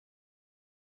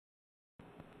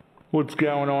What's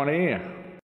going on here?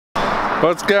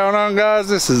 What's going on, guys?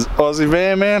 This is Aussie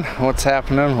Van Man. What's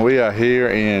happening? We are here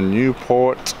in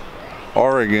Newport,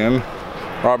 Oregon.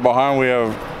 Right behind we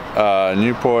have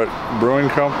Newport Brewing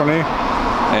Company,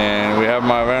 and we have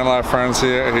my van life friends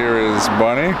here. Here is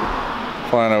Bunny,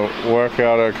 playing to work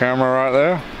out our camera right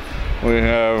there. We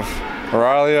have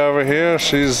Riley over here.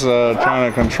 She's trying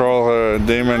to control her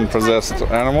demon-possessed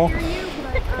animal.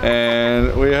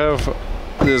 And we have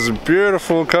this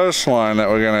beautiful coastline that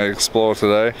we're going to explore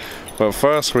today. But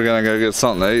first we're going to go get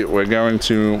something to eat. We're going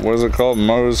to, what is it called?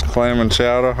 Moe's Clam and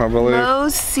Chowder, I believe.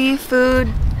 Moe's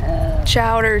Seafood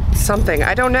Chowder something,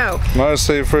 I don't know. Moe's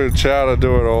Seafood Chowder,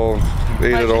 do it all, eat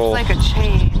it all. It's like a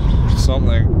chain.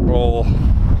 Something all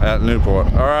at Newport.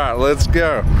 Alright, let's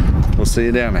go. We'll see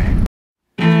you down there.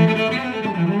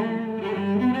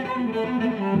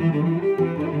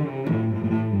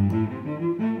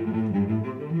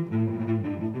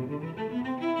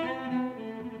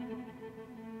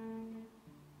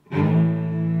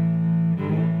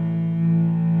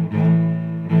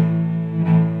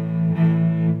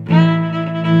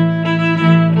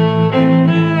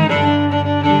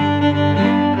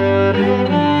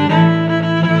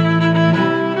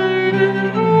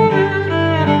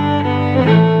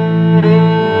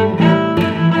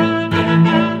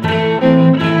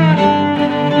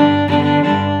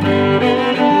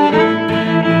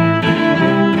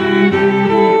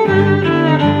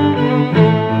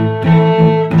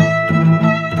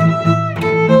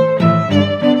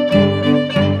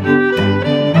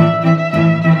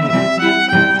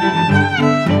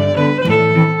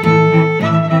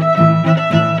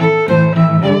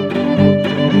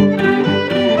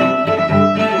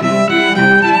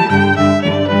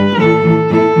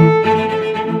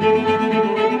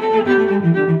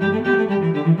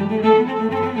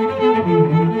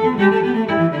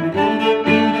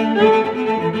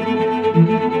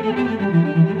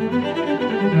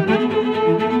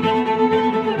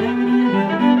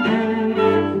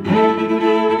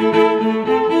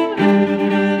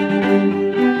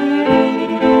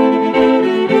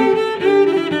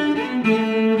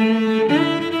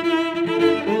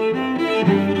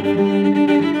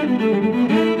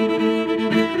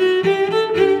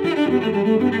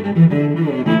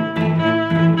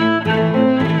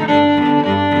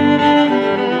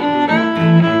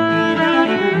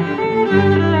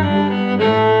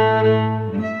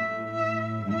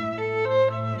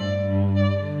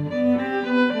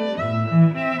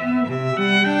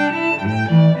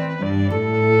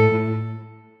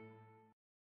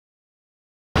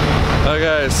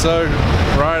 Okay, so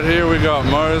right here we got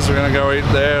Moe's. We're gonna go eat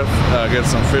there, get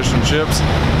some fish and chips.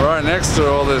 Right next to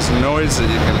all this noise that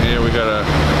you can hear, we got a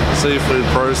seafood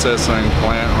processing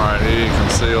plant right here. You can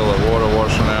see all the water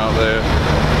washing out there.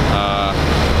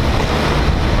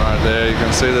 Right there, you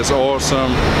can see this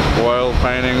awesome oil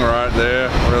painting right there.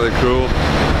 Really cool.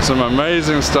 Some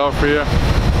amazing stuff here.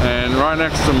 And right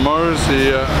next to Moe's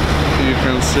here, you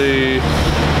can see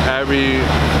Abbey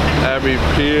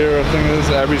Pier, I think it is,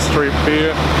 Abbey Street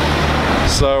Pier.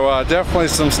 So definitely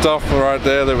some stuff right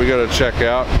there that we got to check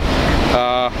out.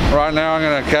 Right now I'm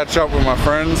going to catch up with my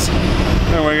friends,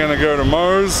 and we're going to go to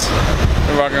Moe's.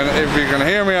 If you can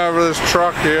hear me over this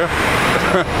truck here,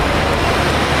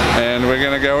 and we're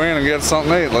going to go in and get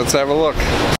something to eat. Let's have a look.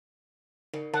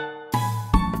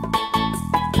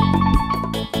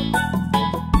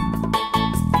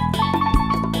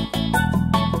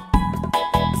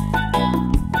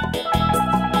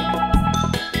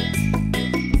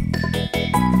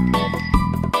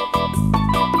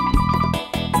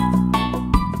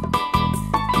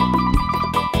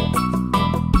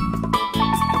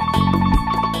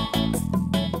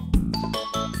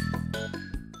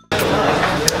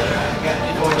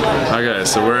 Okay,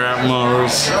 so we're at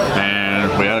Moe's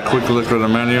and we had a quick look at the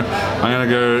menu. I'm gonna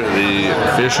go the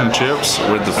fish and chips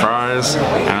with the fries,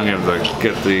 and I'm gonna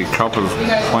get the cup of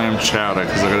clam chowder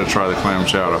because I gotta try the clam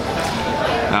chowder.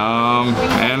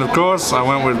 And of course, I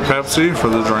went with Pepsi for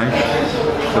the drink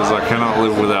because I cannot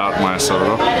live without my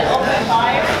soda.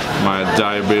 My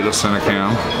diabetes in a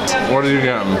can. What are you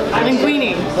getting?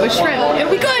 Linguine with shrimp.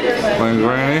 It'll be good.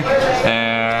 Linguine.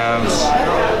 And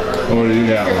what are you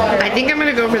getting? I think I'm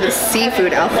gonna go for the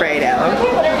seafood Alfredo.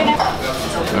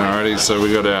 Alrighty, so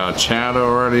we got our chowder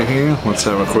already here. Let's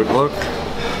have a quick look.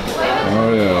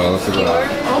 Oh yeah, look at that.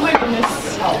 Oh my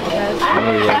goodness.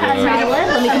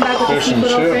 Let me come back with fish and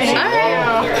chips.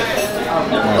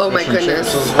 Oh my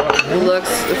goodness. Looks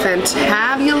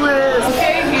fantabulous.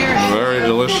 Very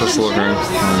delicious looking.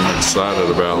 I'm excited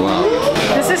about that.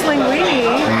 This is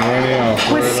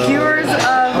linguine with skewers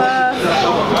of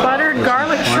buttered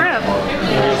garlic shrimp.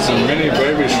 Some mini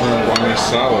baby shrimp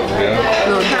salad, yeah.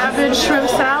 Cabbage shrimp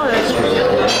salad.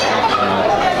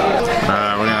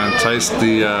 Alright, we're gonna taste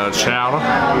the chowder.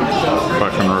 If I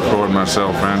can record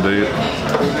myself and eat it.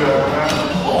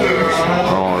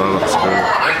 Oh, that looks good.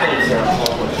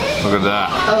 Look at that.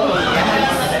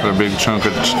 Got a big chunk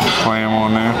of clam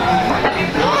on there.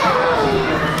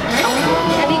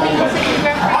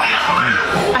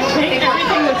 I think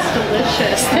everything looks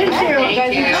delicious. Thank you.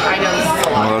 Thank you. I know.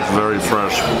 Oh, that's very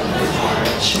fresh.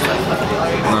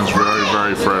 That's very,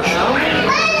 very fresh.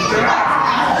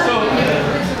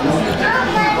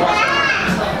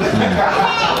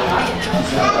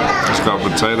 It's got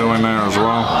potato in there as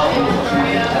well.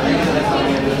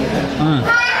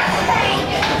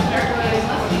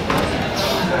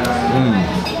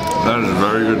 That is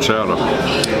very good chowder.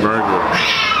 Very good.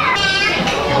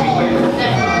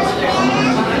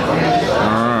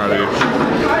 Alrighty.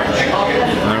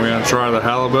 Then we're going to try the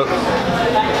halibut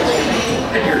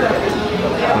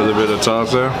with a bit of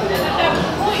sauce there.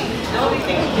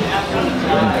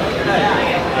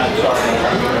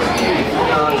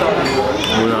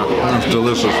 Oh yeah, that's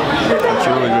delicious. It's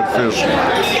really good fish.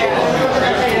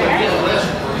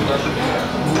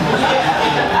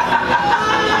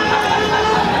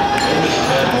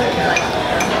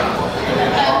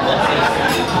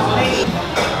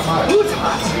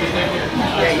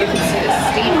 Yeah, you can see the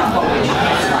steam.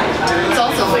 It's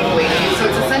also liquidy, so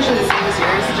it's essentially the same as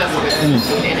yours, just with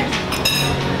food in it.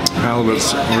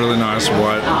 Halibut's really nice,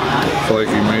 white,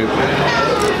 flaky meat.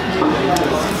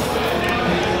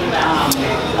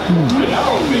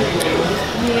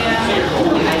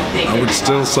 I would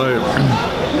still say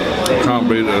can't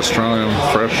beat Australian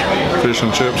fresh fish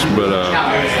and chips, but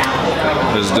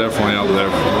it's definitely up there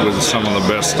with some of the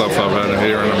best stuff I've had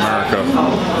here in America.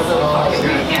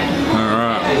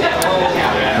 Alright,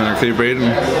 gonna keep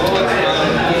eating.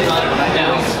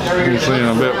 See you in a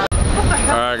bit.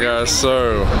 Alright guys,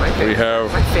 so we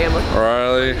have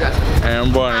Riley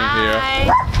and Bunny here.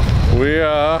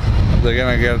 They're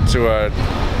gonna get to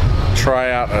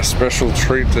try out a special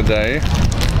treat today.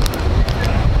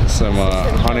 Some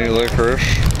honey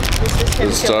licorice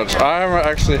with such. I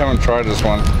actually haven't tried this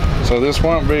one, so this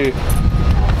won't be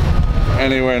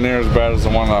anywhere near as bad as the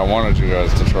one that I wanted you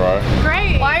guys to try.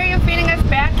 Great. Why are you feeding us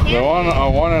back candy? The one I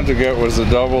wanted to get was the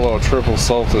double or triple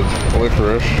salted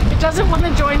licorice. It doesn't want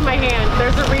to join my hand.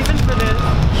 There's a reason for this.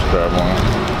 Just grab one.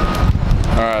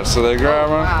 Alright, so they grab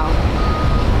one. Wow.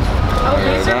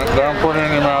 Okay, don't put it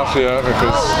in your mouth yet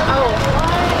because... Oh,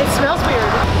 it smells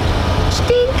weird.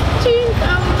 Stink, stink.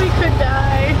 Oh, we could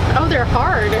die. Oh, they're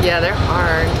hard. Yeah, they're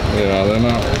hard. Yeah, they're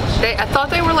not... I thought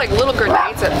they were like little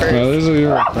grenades at first. No, these are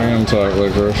European type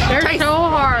licorice. They're so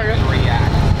hard.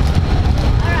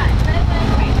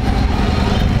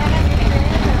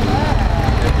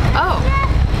 Oh.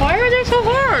 Why are they so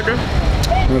hard?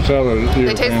 That's how the European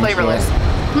They taste flavorless.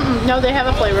 No, they have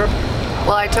a flavor.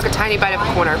 Well, I took a tiny bite of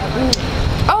a corner.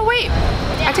 Oh, wait.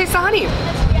 I taste the honey.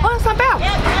 Oh, that's not bad.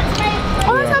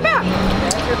 Oh, that's not bad.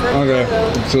 Okay,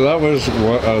 so that was a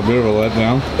bit of a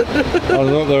letdown. I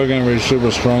thought they were going to be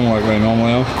super strong like they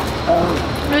normally are.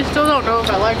 I still don't know if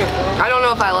I like it though. I don't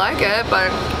know if I like it,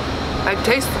 but I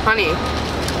taste the honey.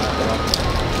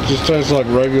 It just tastes like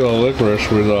regular licorice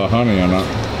with honey in it.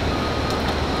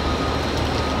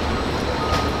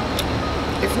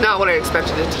 It's not what I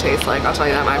expected it to taste like, I'll tell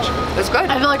you that much. It's good.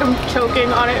 I feel like I'm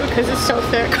choking on it because it's so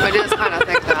thick. It is kind of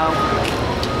thick though.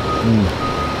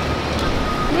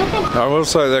 I will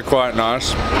say they're quite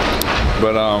nice,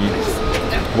 but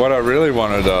what I really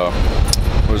wanted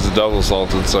was the double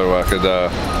salted so I could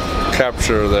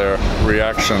capture their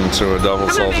reaction to a double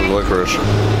salted licorice.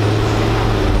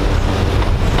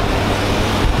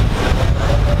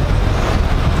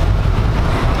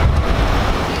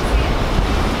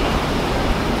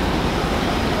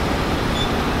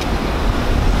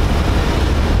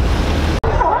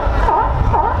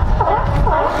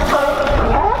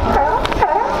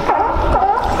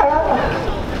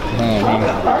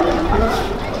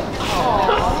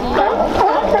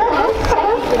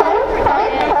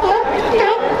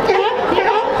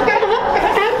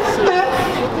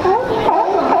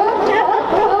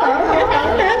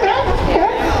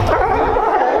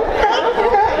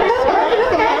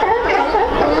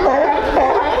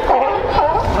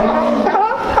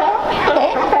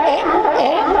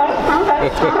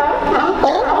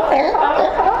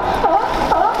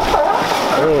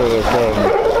 Oh, they're fun.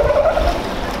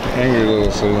 Angry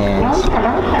little sea lions.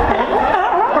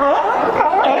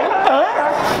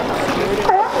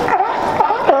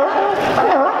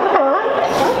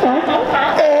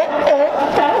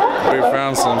 We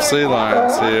found some sea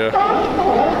lions here.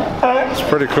 It's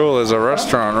pretty cool. There's a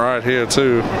restaurant right here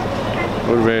too.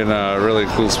 Would have been a really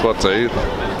cool spot to eat.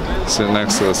 Sitting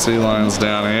next to the sea lions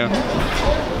down here.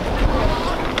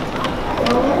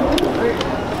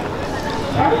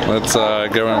 Let's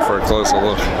go in for a closer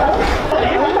look.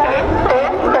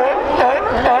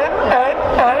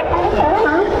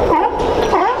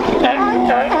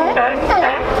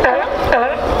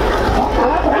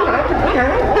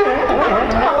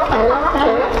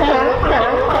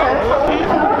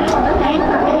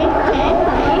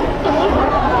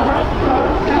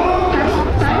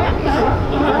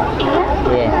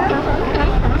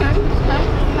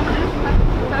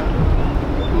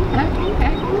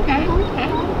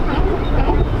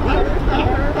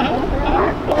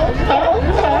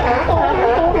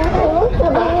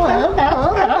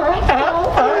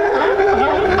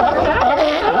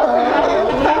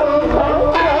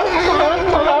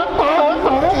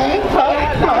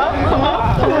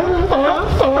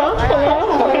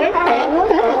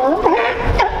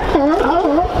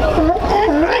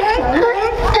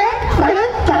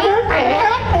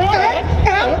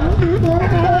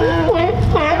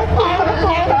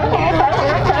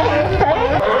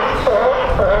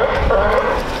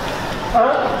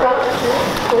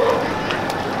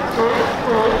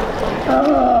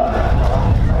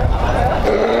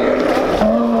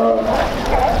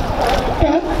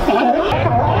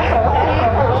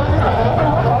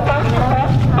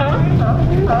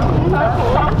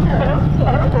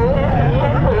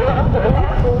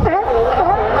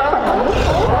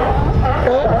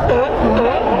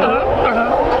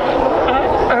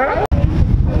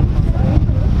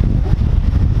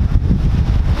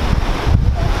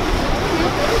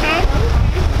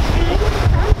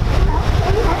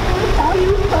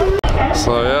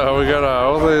 So yeah, we got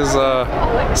all these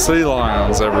sea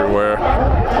lions everywhere.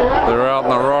 They're out in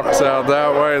the rocks out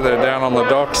that way, they're down on the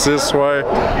docks this way,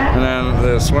 and then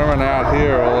they're swimming out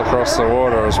here all across the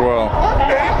water as well.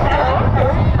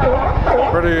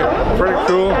 Pretty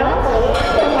cool.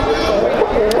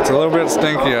 It's a little bit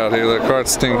stinky out here, they're quite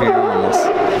stinky animals.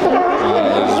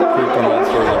 They're just pooping all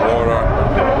through the water,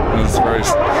 and it's very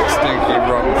stinky,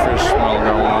 rotten fish smell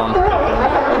going on.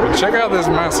 But check out this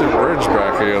massive bridge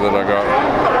back here that I got.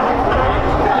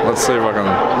 Let's see if I can,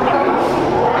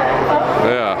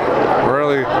 yeah,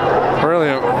 really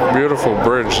a beautiful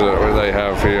bridge that they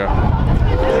have here.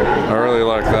 I really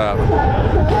like that.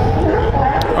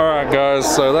 Alright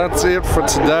guys, so that's it for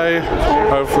today.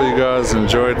 Hopefully you guys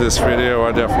enjoyed this video.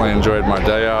 I definitely enjoyed my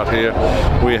day out here.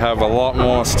 We have a lot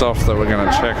more stuff that we're going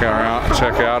to check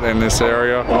out in this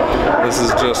area. This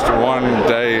is just one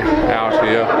day out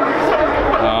here.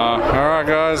 Alright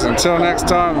guys, until next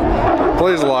time,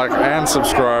 please like and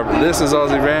subscribe. This is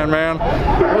Aussie Van Man.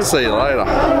 We'll see you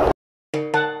later.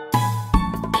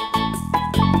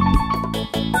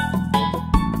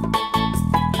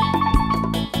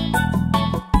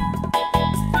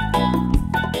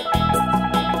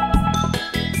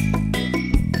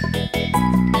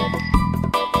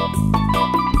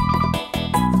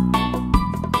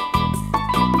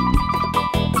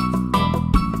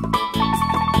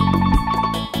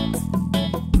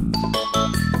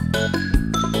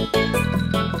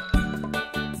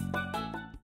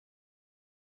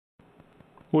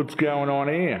 What's going on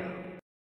here?